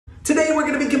Today we're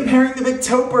going to be comparing the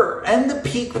Victoper and the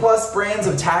PeakPlus brands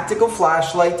of tactical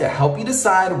flashlight to help you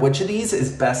decide which of these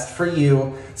is best for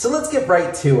you. So let's get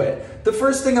right to it. The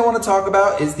first thing I want to talk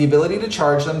about is the ability to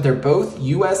charge them. They're both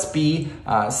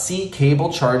USB-C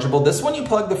cable chargeable. This one you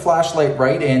plug the flashlight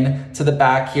right in to the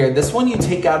back here. This one you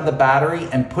take out of the battery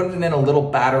and put it in a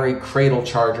little battery cradle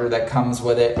charger that comes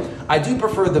with it. I do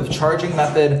prefer the charging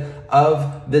method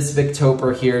of this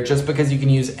Victoper here just because you can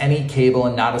use any cable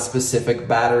and not a specific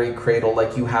battery cradle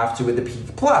like you have to with the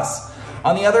PeakPlus.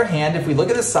 On the other hand, if we look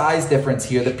at the size difference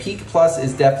here, the PeakPlus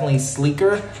is definitely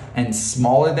sleeker and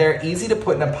smaller there, easy to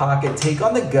put in a pocket, take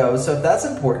on the go. So if that's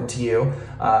important to you,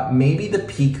 maybe the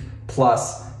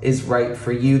PeakPlus is right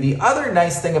for you. The other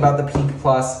nice thing about the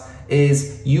PeakPlus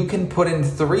is you can put in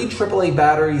 3 AAA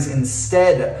batteries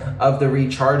instead of the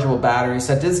rechargeable batteries.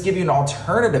 So that does give you an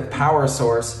alternative power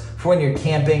source for when you're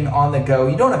camping on the go.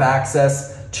 You don't have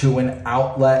access to an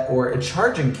outlet or a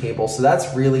charging cable, so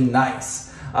that's really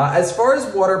nice. As far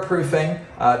as waterproofing,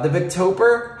 the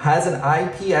Victoper has an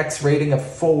IPX rating of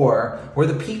 4, where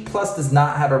the PeakPlus does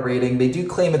not have a rating. They do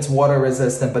claim it's water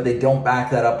resistant, but they don't back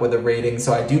that up with a rating,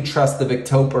 so I do trust the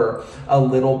Victoper a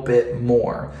little bit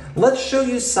more. Let's show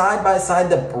you side by side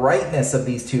the brightness of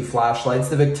these two flashlights.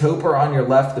 The Victoper on your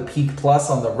left, the PeakPlus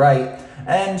on the right.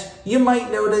 And you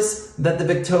might notice that the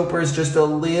Victoper is just a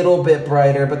little bit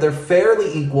brighter, but they're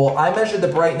fairly equal. I measured the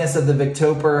brightness of the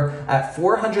Victoper at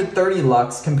 430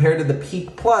 lux compared to the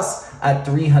PeakPlus at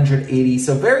 380.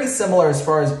 So very similar as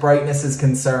far as brightness is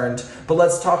concerned. But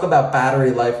let's talk about battery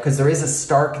life because there is a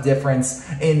stark difference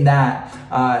in that.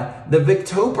 The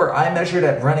Victoper I measured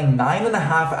at running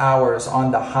 9.5 hours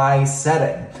on the high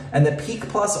setting, and the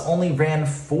PeakPlus only ran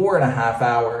 4.5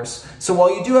 hours. So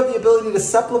while you do have the ability to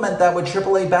supplement that with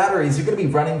AAA batteries, you're going to be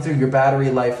running through your battery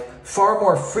life far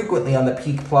more frequently on the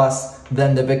PeakPlus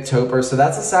than the Victoper. So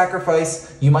that's a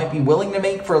sacrifice you might be willing to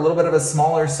make for a little bit of a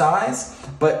smaller size.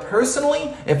 But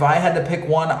personally, if I had to pick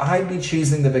one, I'd be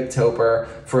choosing the Victoper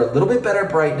for a little bit better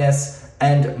brightness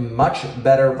and much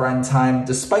better runtime.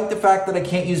 Despite the fact that I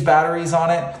can't use batteries on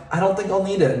it, I don't think I'll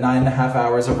need it at 9.5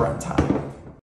 hours of runtime.